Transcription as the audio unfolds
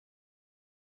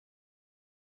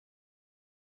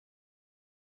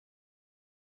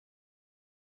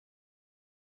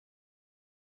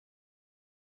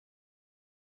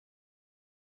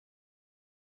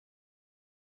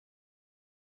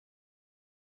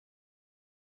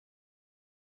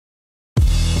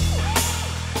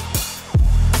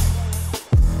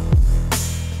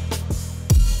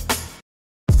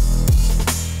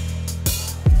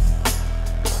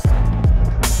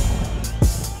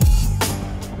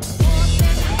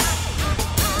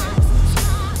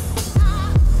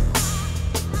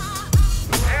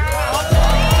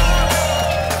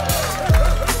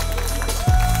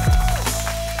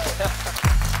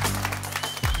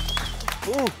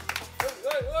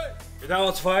Det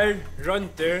var tvær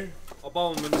rønter og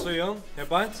banen søyen, her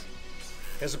på et.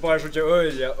 Jeg så bare sånn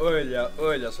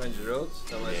øyla svensker ut,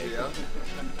 det må jeg si.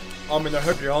 Av mine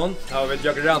høyre hånd, her har vi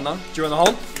Rani, 20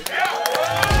 hånd.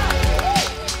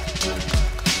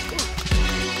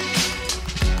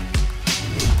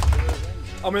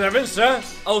 Av mine venstre,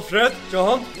 Alfred, 20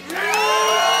 hånd.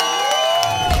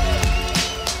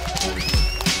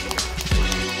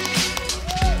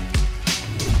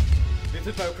 Vi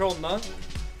tittar på kronorna.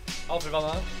 Alfred vann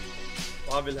här.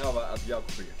 Och han vill hava att jag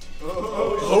kommer.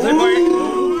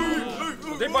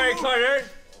 Det är bara klarar.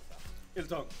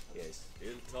 iLLtonkt. Yes.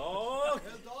 iLLtonkt.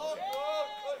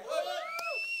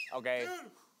 Okej.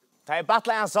 Ta I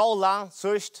battla en sola,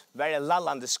 sust, var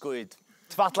lallande skuid.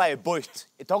 Tvattla I bort.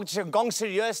 Jag tog inte en gång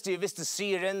seriöst, jag visste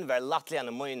syren var lattliga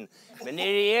i mun. Men när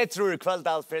jag tror kväll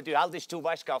Alfred, du aldrig stod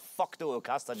varska fuck du och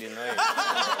kasta din nöj.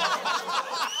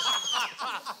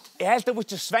 Jag helt upp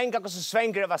till svänga och så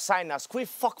svänger det var senast. Hur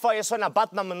fuck var jag såna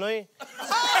badna med nu?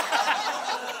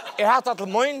 Jag har till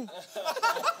mun.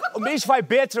 Och mig var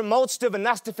bättre motstånd än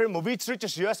nästa film och vi trodde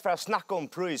seriöst för att snacka om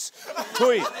pris.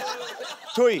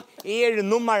 Tui,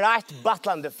 nummer 1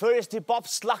 battlande, först till pop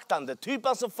slaktande,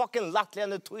 typen som fucking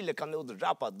lattliga toile kan ut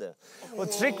rappa det.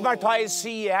 Och trick mig ta I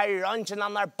se här I ranchen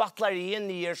annar battlar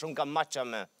igen I som kan matcha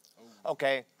med.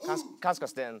 Okej, kanske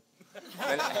sten.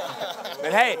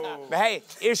 Men hej,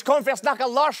 kom för att snacka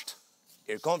lust.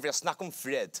 Kom för att snacka om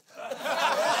fred.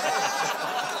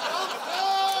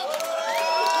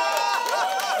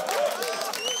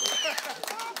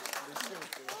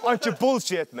 Inte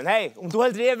bullshit, men hej, om du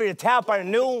helt över I täpar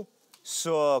nu,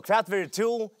 så kvart vill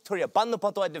du, tror jag banna på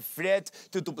att du är fred,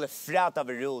 du blir fred av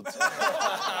rot.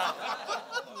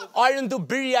 Arren du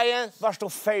börjar var du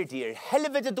färdig.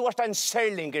 Helvete du är en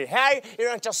kärlinger. Här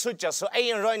är inte sucha så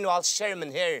en röjn och all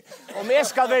skärmen här. Om jag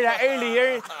ska vara ärlig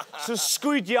här så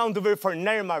skulle jag om du vill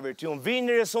förnärma dig till om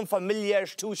vinner som familjer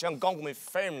stod en gång med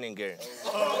färmningar.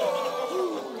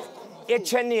 Jag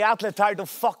känner att alla tar då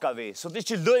fuckar vi. Så det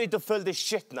är inte löjt att följa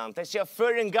shitnamn. Det är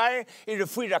föringar I det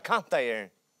 4 kanter här.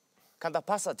 Kan det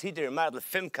passa tidigare med det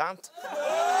 5 kant?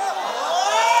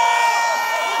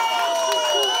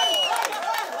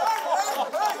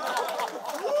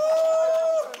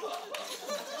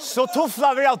 Så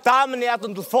tufflar vi av damen I att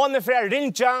om du får ner för att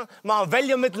rinja, man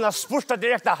väljer mittlen att spurta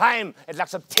direkt hem eller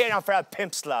acceptera för att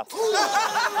pimpsla.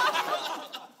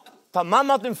 Ta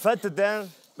mamma att den födde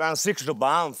den var han sikkert och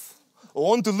banf. Och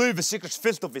hon till liv är sikkert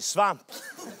fyllt upp I svamp.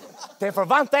 Det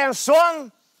förvantar en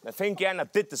son, men tänk gärna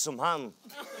ditt som han.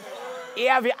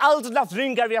 Jag vill aldrig haft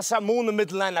ringar via sammonen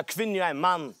mellan en kvinna och en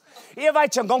man. Jag vet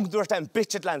inte en gång du har en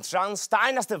bitch eller en trans. Det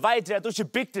enaste vet är att du inte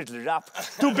bygger till rap.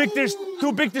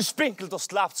 Du bygger spinkelt och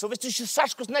slappt. Så hvis du inte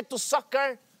säger hur snägt du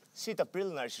sackar, sitter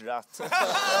brillorna inte rätt.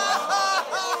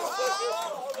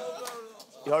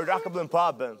 Jag har rackat på en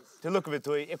pabben. Till lucka vi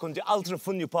tog. Jag kunde aldrig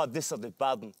funnit på att dissa ditt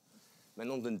baden.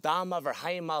 Men om den dama var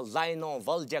hemma, leina och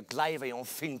valde jag gläva I en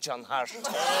finchan härst.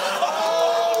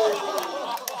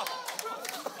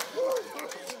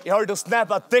 Jag har då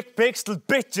snappat dick pics till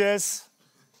bitches.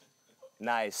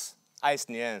 Nice.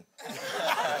 Eisen igen.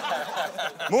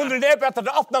 Munden är att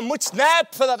det öppnar mot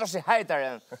snap för att det sig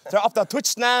hejdare. Det öppnar touch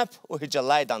snap och hittar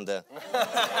leidande.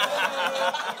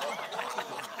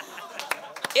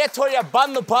 Jag tror jag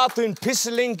bannar på att en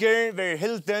pisselinger vid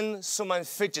hilden som en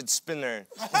fidget spinner.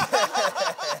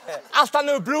 Allt han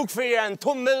nu bruk för en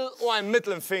tummel och en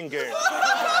mittelfinger.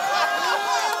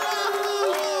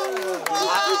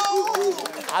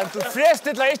 Han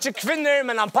tillfredsställer inte kvinnor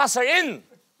men han passar in.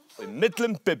 I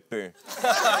middelen pipper.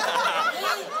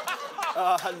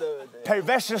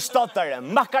 Perverse stottare,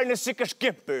 makkarne sikkert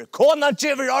skipper, konan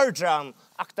giver ordran,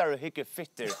 aktar och hikker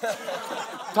fitter.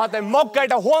 Ta det mockar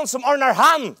det hon som ordnar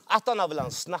han, att han vill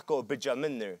han snacka och bygga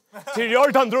minner. Till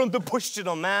Jordan runt och pushar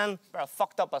dem, man, bara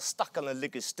fucked up att stackarna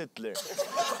ligger stittler.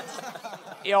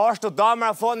 Jag har stått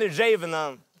damer få I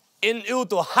revena, in,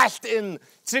 ut och helt in.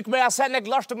 Tryck mig att sen jag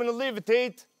glömde min livet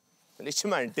hit. Men det är inte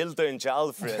mer en dildo än till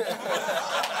Alfred.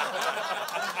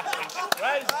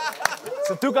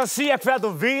 Så du kan säga vad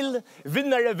du vill.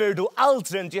 Vinnare vill du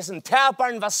aldrig. Jessen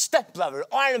täparen var stepplaver.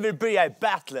 Arne vill börja I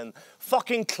battlen.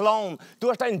 Fucking clown. Du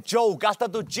har en joke. Allt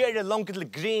att du ger det långt till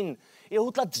grin. Jag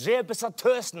hotlar drebes av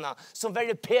tösarna. Som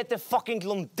väljer Peter fucking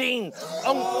Lundin.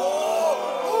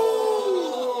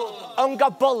 Unga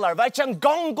bollar. Vet inte en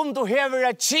gång om du hever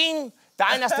ett kin. Det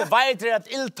enaste vet är att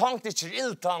iLLtonkt inte är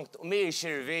iLLtonkt. Och mer kör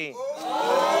vi.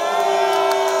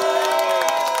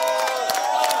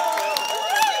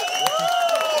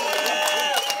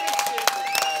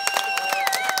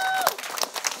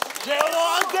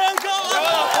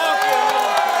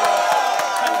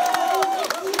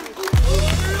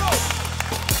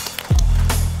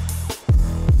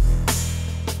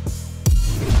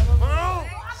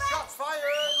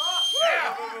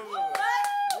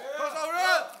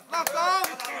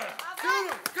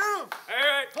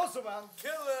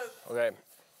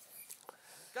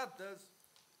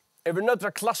 Jeg vil nødt til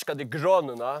å klaska de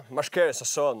grønene, marskere seg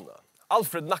sønene.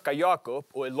 Alfred nakka Jakob,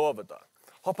 og jeg lover det.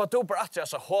 Hoppa du på at jeg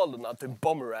sa hålene til en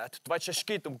bomberat. Du vet ikke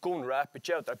skit om gunrap,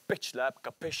 ikke av det bitchlap,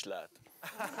 kapishlat.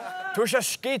 Du er ikke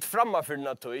skit framme for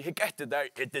denne tog. Hikk etter der,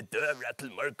 det døvret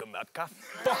til mørkemat. Hva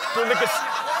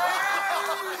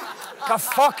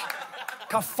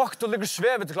fuck du ligger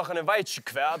svevet til klokken jeg vet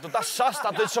ikke hva. Og da sast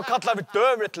at det så kallar vi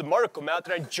døvret til mørkemat,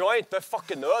 det er en joint med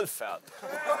fucking ølfett.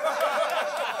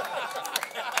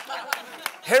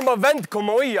 Her må vent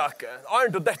komme i jakke.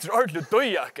 Arn du detter ordentlig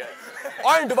døyjakke.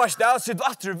 Arn du varst der, sitter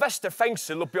atter i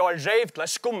Vesterfengsel oppi og har reiv til en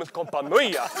skummelt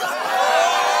kompanøya.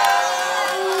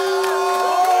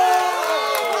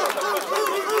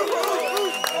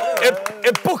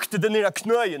 Jeg bukte det nere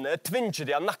knøyene, tvinget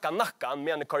det nakkan,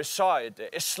 men jeg kan sa i det.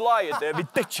 Jeg sla i det vid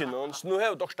ditchinun, så nu har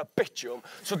jeg dokta bitchum.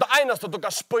 Så det eneste du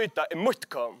kan spøyta er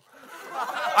muttkom.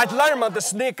 Et larmande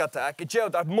sneakattack, jeg gjør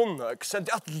det et munnhøgg,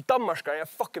 sendte jeg til Danmarskar i en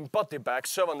fucking bodybag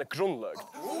søvende grunnløgt.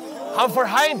 Han får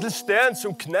heim til sten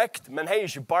som knekt, men hei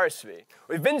ikke barsvi.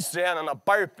 Og i vinstre er han av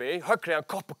Barbie, høyre han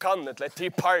kopp og kanne til et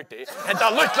tea party. Hetta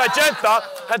luttla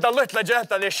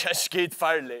jenta, det er ikke skit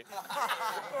farlig.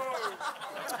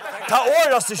 Ta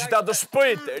årast ikke det du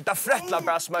spøyter, det frettler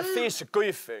bare som en fise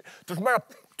gøyfer. Du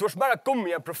har bara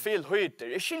gummi en profil høyter.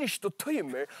 Jeg skiljer ikke du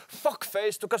tøymer.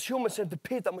 Fuckface, du kan human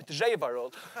centipede mot reivaroll.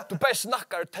 Du bare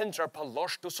snakkar og tendrar på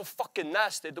lors. Du er så fucking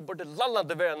nasty. Du burde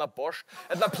lallande være en abors.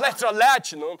 Eller pletra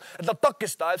lætjennom. Eller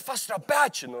doggestyle, fastra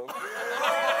bætjennom.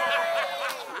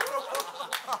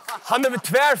 Han er ved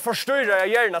tvær forstyrrer jeg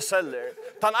gjerne selger.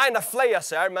 Den ena fleier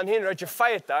seg, men hinner ikke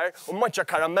feitar og matcha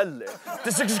karameller. Det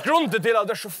er sikkert grunnen til at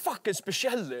det er så fucking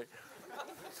spesielle.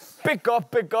 Big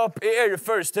up, jeg er i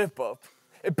first hip-hop.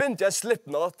 Jeg begynte en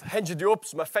slipknot, henget de opp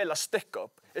som en feil stick-up.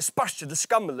 Jeg sparste til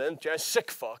skammelen til en sick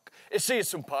fuck. Jeg sier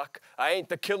som pakk, I ain't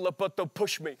the killer but don't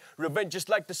push me. Revenge is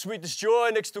like the sweetest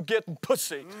joy next to getting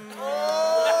pussy.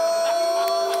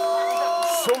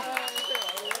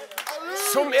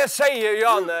 Som jeg sier,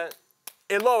 Janne,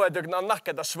 jeg lover deg når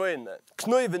nakket av svøyne.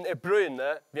 Knøyven er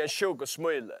brøyne, vi er en sjøg og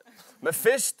smøyle. Men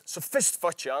først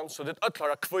fått jeg han, så det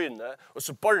øtler av kvøyne, og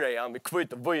så borrer jeg han med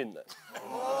kvøyt og vøyne.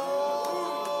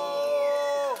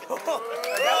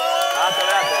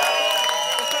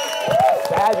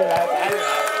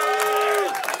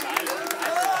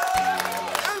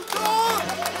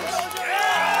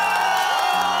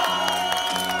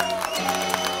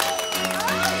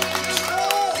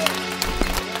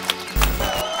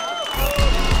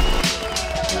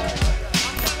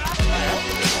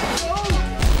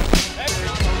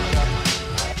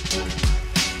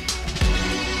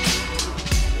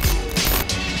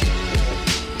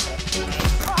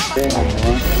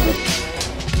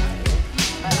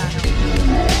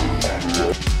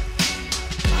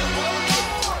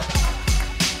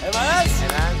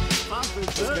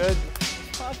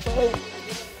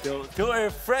 Du är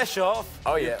fresh off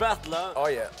i battle.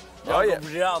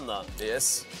 Rani.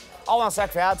 Yes.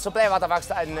 Oansett så blev det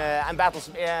faktiskt en battle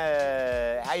som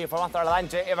är här i formatet av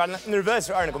landet. Jag var nervös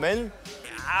för Arne kom in.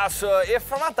 Alltså, jag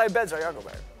förväntar mig bättre jag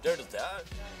kommer. Gör du det?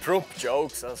 Prop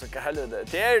jokes, alltså vad helvete.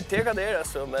 Det är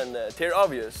alltså, men det är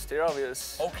obvious.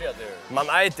 Okej där. Man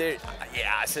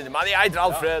äter, man äter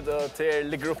Alfred och det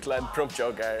ligger upp till en prop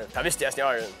joke. Det visste jag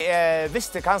snarare. Jag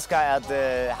visste kanske att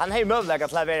han har möjlighet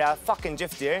att leverera fucking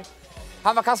giftier.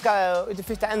 Han var kanske ute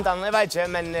fitta ändan, jag vet inte,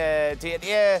 men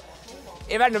det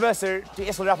är väldigt nervös till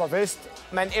jag skulle rappa först.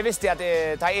 Men jag visste att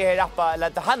det är rappa,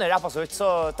 eller han är rappa så ut,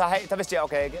 så det visste jag,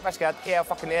 okej, vad ska jag är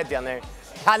fucking Edian här.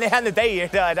 Han är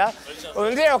där där.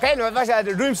 Och det är okej nu, vad ska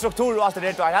jag rumstruktur och allt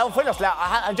det där. Han får ju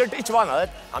han gör det inte vanligt.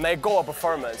 Han är god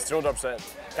performance 100%.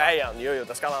 Det är han, jo,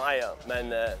 det ska han eja,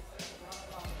 men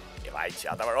jag vet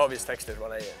inte, det var obvious texter som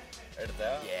han ejer. Är det det?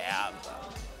 Yeah.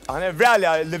 Han är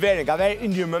väldigt levering, han är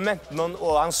in i momenten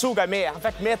och han såg med, han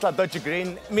fick med till Dodge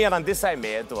Green medan det säger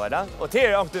med då där. Och det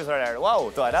är också så där.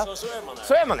 Wow, då där.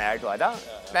 Så är man här då där.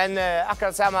 Men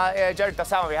akkurat samma gör det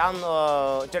samma vi han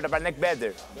och gör det bara näck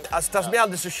bättre. Alltså det som jag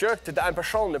aldrig så sjukt det är en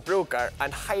person som brukar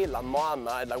en hela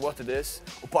månad eller what it is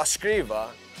och på att skriva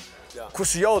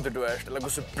hur joder du är eller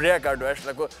hur bregar du är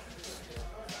eller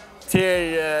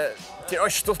till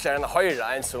oss stoltare än att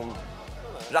höra en som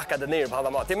rackade ner på alla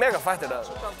mat. Det är mega fett det.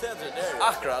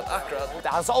 Akkurat.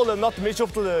 Han sa alla något mycket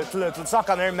upp till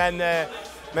sakerna men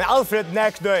Alfred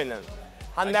näck dönen.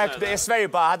 Han näck det är Sverige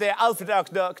på. Hade Alfred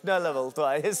knölevel då.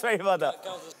 Det är Sverige på det.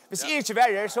 Hvis jag inte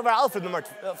var så var Alfred nummer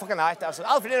fucking height. Alltså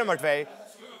Alfred är nummer 2.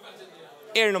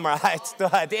 Är nummer 1. Då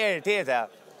det är det.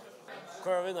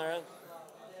 Kvar vinnaren.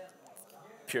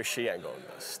 Pure shit en gång.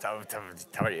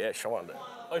 Det var det sjående.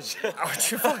 Oj.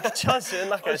 Jag fucking chans i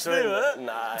nacka så.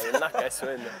 Nej, nacka så.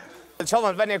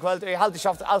 Själva vann ikväll. Jag hade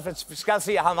inte Alfred ska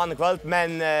säga han vann ikväll,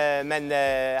 men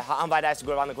han var där så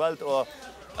går vann ikväll och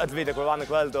att vi det går vann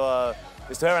ikväll och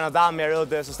vi står en dam mer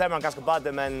ute så stämmer han ganska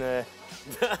bad men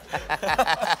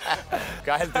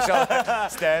Kan helt så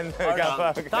Sten.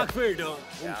 Tack för det.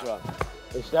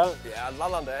 Ja,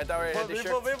 lallande. Det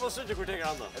var vi får söka kort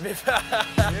andra.